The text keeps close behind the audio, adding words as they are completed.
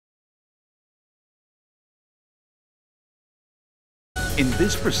In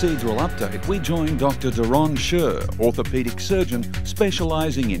this procedural update, we join Dr. Daron Scher, orthopaedic surgeon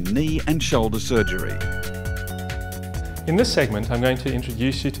specialising in knee and shoulder surgery. In this segment, I'm going to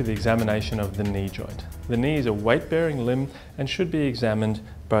introduce you to the examination of the knee joint. The knee is a weight-bearing limb and should be examined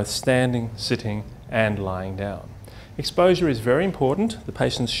both standing, sitting and lying down. Exposure is very important. The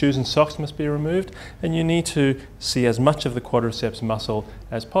patient's shoes and socks must be removed, and you need to see as much of the quadriceps muscle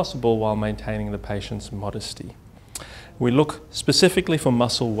as possible while maintaining the patient's modesty. We look specifically for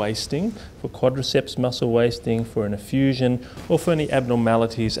muscle wasting, for quadriceps muscle wasting, for an effusion, or for any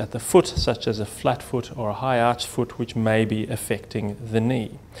abnormalities at the foot, such as a flat foot or a high arched foot, which may be affecting the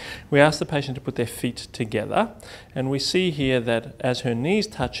knee. We ask the patient to put their feet together, and we see here that as her knees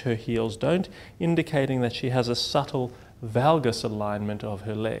touch, her heels don't, indicating that she has a subtle valgus alignment of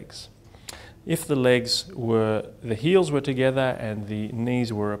her legs. If the heels were together and the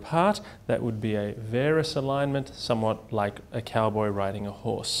knees were apart, that would be a varus alignment, somewhat like a cowboy riding a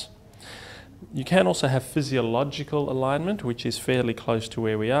horse. You can also have physiological alignment, which is fairly close to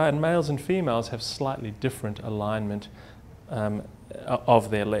where we are, and males and females have slightly different alignment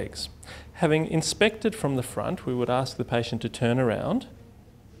of their legs. Having inspected from the front, we would ask the patient to turn around,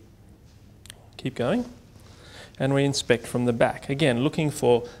 keep going, and we inspect from the back. Again, looking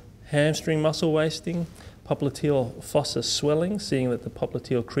for hamstring muscle wasting, popliteal fossa swelling, seeing that the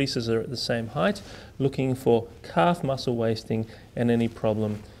popliteal creases are at the same height, looking for calf muscle wasting and any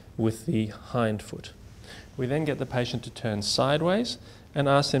problem with the hind foot. We then get the patient to turn sideways and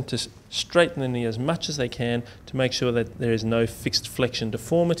ask them to straighten the knee as much as they can to make sure that there is no fixed flexion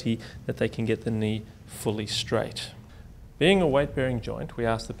deformity, that they can get the knee fully straight. Being a weight-bearing joint, we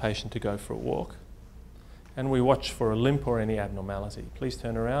ask the patient to go for a walk, and we watch for a limp or any abnormality. Please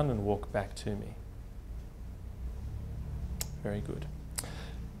turn around and walk back to me. Very good.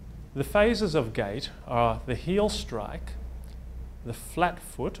 The phases of gait are the heel strike, the flat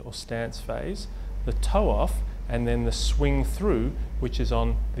foot or stance phase, the toe off, and then the swing through, which is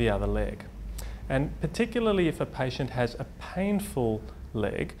on the other leg. And particularly if a patient has a painful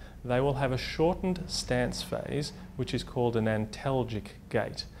leg, they will have a shortened stance phase, which is called an antalgic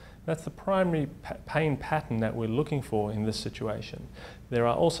gait. That's the primary pain pattern that we're looking for in this situation. There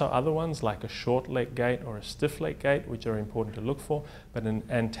are also other ones like a short leg gait or a stiff leg gait, which are important to look for, but an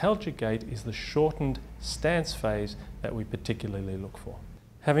antalgic gait is the shortened stance phase that we particularly look for.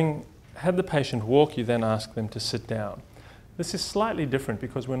 Having had the patient walk, you then ask them to sit down. This is slightly different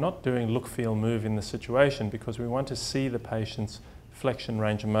because we're not doing look, feel, move in this situation, because we want to see the patient's flexion,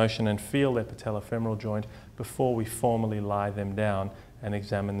 range of motion and feel their patellofemoral joint before we formally lie them down and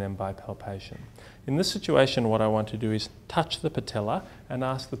examine them by palpation. In this situation, what I want to do is touch the patella and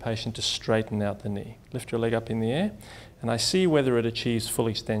ask the patient to straighten out the knee. Lift your leg up in the air, and I see whether it achieves full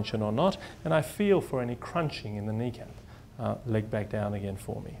extension or not, and I feel for any crunching in the kneecap. Leg back down again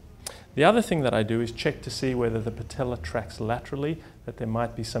for me. The other thing that I do is check to see whether the patella tracks laterally, that there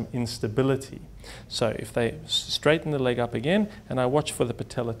might be some instability. So if they straighten the leg up again, and I watch for the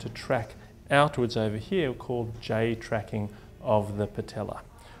patella to track outwards over here, called J tracking of the patella.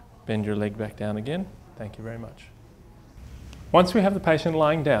 Bend your leg back down again. Thank you very much. Once we have the patient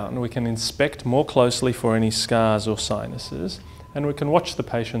lying down, we can inspect more closely for any scars or sinuses, and we can watch the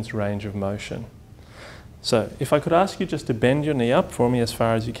patient's range of motion. So if I could ask you just to bend your knee up for me as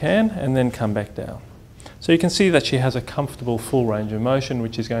far as you can, and then come back down. So you can see that she has a comfortable full range of motion,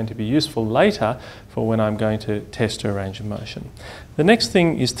 which is going to be useful later for when I'm going to test her range of motion. The next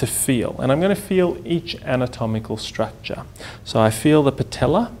thing is to feel, and I'm going to feel each anatomical structure. So I feel the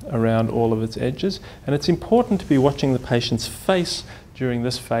patella around all of its edges, and it's important to be watching the patient's face during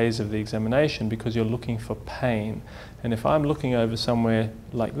this phase of the examination because you're looking for pain. And if I'm looking over somewhere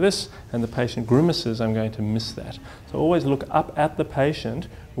like this and the patient grimaces, I'm going to miss that. So always look up at the patient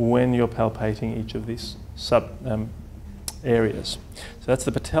when you're palpating each of these sub areas. So that's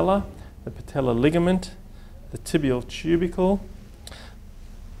the patella ligament, the tibial tubercle.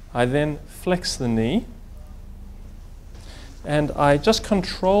 I then flex the knee and I just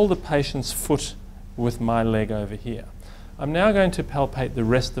control the patient's foot with my leg over here. I'm now going to palpate the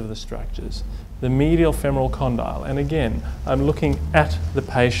rest of the structures. The medial femoral condyle, and again, I'm looking at the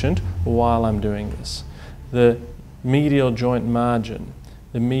patient while I'm doing this. The medial joint margin,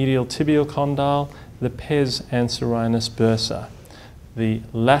 the medial tibial condyle, the pes anserinus bursa, the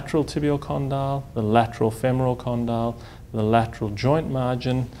lateral tibial condyle, the lateral femoral condyle, the lateral joint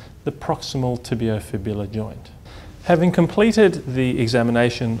margin, the proximal tibiofibular joint. Having completed the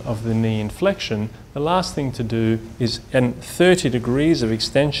examination of the knee inflection, the last thing to do is, in 30 degrees of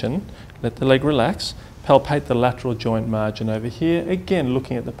extension, let the leg relax, palpate the lateral joint margin over here, again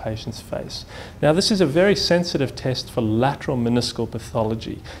looking at the patient's face. Now this is a very sensitive test for lateral meniscal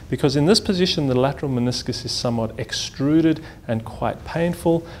pathology because in this position the lateral meniscus is somewhat extruded and quite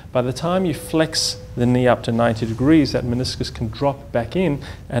painful. By the time you flex the knee up to 90 degrees, that meniscus can drop back in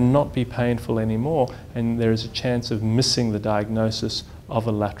and not be painful anymore, and there is a chance of missing the diagnosis of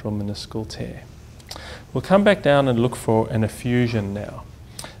a lateral meniscal tear. We'll come back down and look for an effusion now.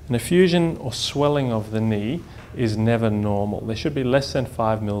 An effusion or swelling of the knee is never normal. There should be less than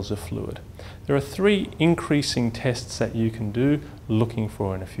 5 mils of fluid. There are 3 increasing tests that you can do looking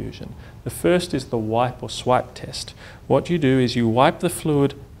for an effusion. The first is the wipe or swipe test. What you do is you wipe the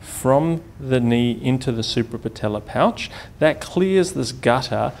fluid from the knee into the suprapatellar pouch. That clears this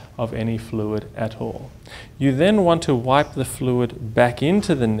gutter of any fluid at all. You then want to wipe the fluid back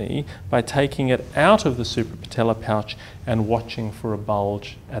into the knee by taking it out of the suprapatellar pouch and watching for a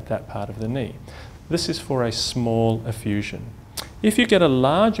bulge at that part of the knee. This is for a small effusion. If you get a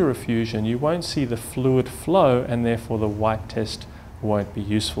larger effusion, you won't see the fluid flow and therefore the wipe test won't be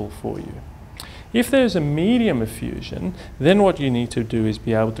useful for you. If there's a medium effusion, then what you need to do is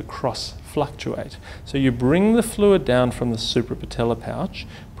be able to cross-fluctuate. So you bring the fluid down from the suprapatellar pouch,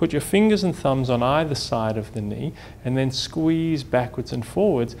 put your fingers and thumbs on either side of the knee, and then squeeze backwards and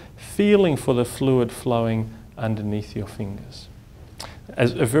forwards, feeling for the fluid flowing underneath your fingers.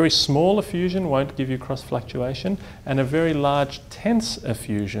 As a very small effusion won't give you cross-fluctuation, and a very large tense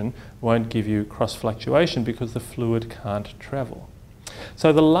effusion won't give you cross-fluctuation because the fluid can't travel.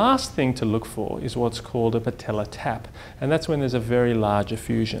 So the last thing to look for is what's called a patella tap, and that's when there's a very large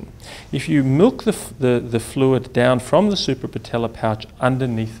effusion. If you milk the fluid down from the suprapatellar pouch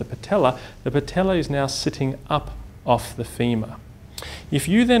underneath the patella is now sitting up off the femur. If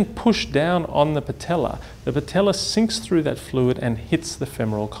you then push down on the patella sinks through that fluid and hits the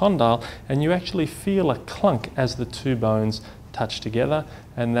femoral condyle, and you actually feel a clunk as the 2 bones touch together,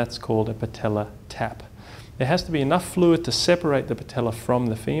 and that's called a patella tap. There has to be enough fluid to separate the patella from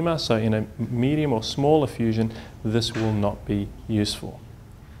the femur, so in a medium or small effusion, this will not be useful.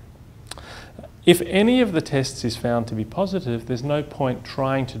 If any of the tests is found to be positive, there's no point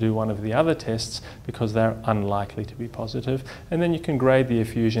trying to do one of the other tests because they're unlikely to be positive, and then you can grade the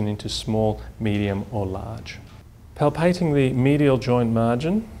effusion into small, medium or large. Palpating the medial joint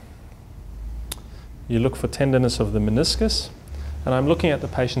margin, you look for tenderness of the meniscus, and I'm looking at the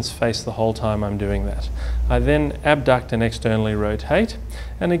patient's face the whole time I'm doing that. I then abduct and externally rotate,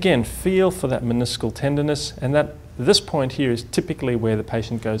 and again feel for that meniscal tenderness, and this point here is typically where the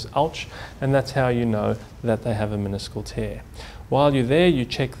patient goes ouch, and that's how you know that they have a meniscal tear. While you're there, you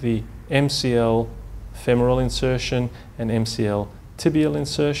check the MCL femoral insertion and MCL tibial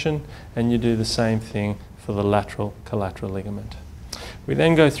insertion, and you do the same thing for the lateral collateral ligament. We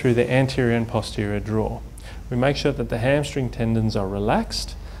then go through the anterior and posterior draw. We make sure that the hamstring tendons are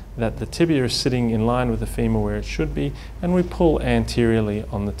relaxed, that the tibia is sitting in line with the femur where it should be, and we pull anteriorly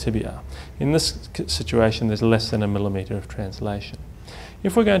on the tibia. In this situation, there's less than 1 millimeter of translation.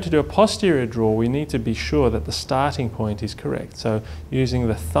 If we're going to do a posterior draw, we need to be sure that the starting point is correct. So using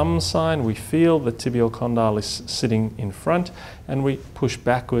the thumb sign, we feel the tibial condyle is sitting in front, and we push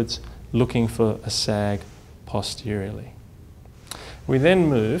backwards, looking for a sag posteriorly. We then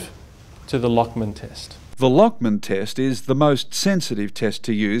move to the Lachmann test. The Lachmann test is the most sensitive test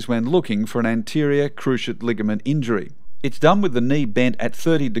to use when looking for an anterior cruciate ligament injury. It's done with the knee bent at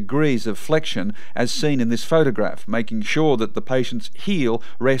 30 degrees of flexion as seen in this photograph, making sure that the patient's heel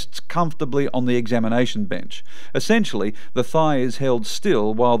rests comfortably on the examination bench. Essentially, the thigh is held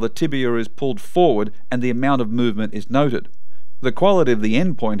still while the tibia is pulled forward and the amount of movement is noted. The quality of the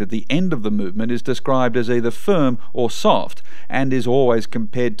endpoint at the end of the movement is described as either firm or soft and is always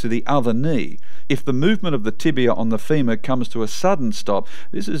compared to the other knee. If the movement of the tibia on the femur comes to a sudden stop,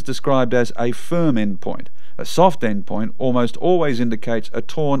 this is described as a firm endpoint. A soft endpoint almost always indicates a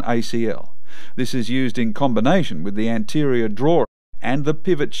torn ACL. This is used in combination with the anterior draw and the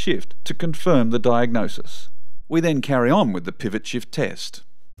pivot shift to confirm the diagnosis. We then carry on with the pivot shift test.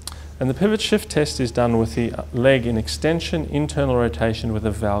 And the pivot shift test is done with the leg in extension, internal rotation with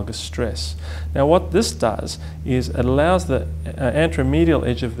a valgus stress. Now what this does is it allows the anteromedial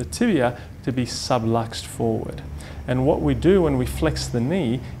edge of the tibia to be subluxed forward. And what we do when we flex the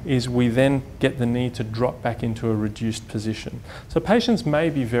knee is we then get the knee to drop back into a reduced position. So patients may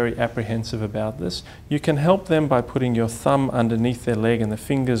be very apprehensive about this. You can help them by putting your thumb underneath their leg and the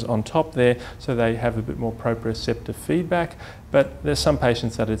fingers on top there so they have a bit more proprioceptive feedback. But there's some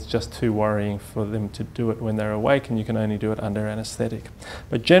patients that it's just too worrying for them to do it when they're awake, and you can only do it under anaesthetic.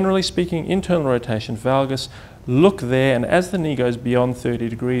 But generally speaking, internal rotation valgus, Look there, and as the knee goes beyond 30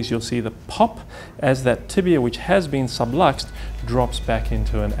 degrees, you'll see the pop as that tibia, which has been subluxed, drops back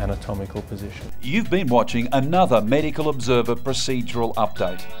into an anatomical position. You've been watching another Medical Observer procedural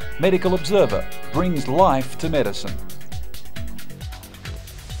update. Medical Observer brings life to medicine.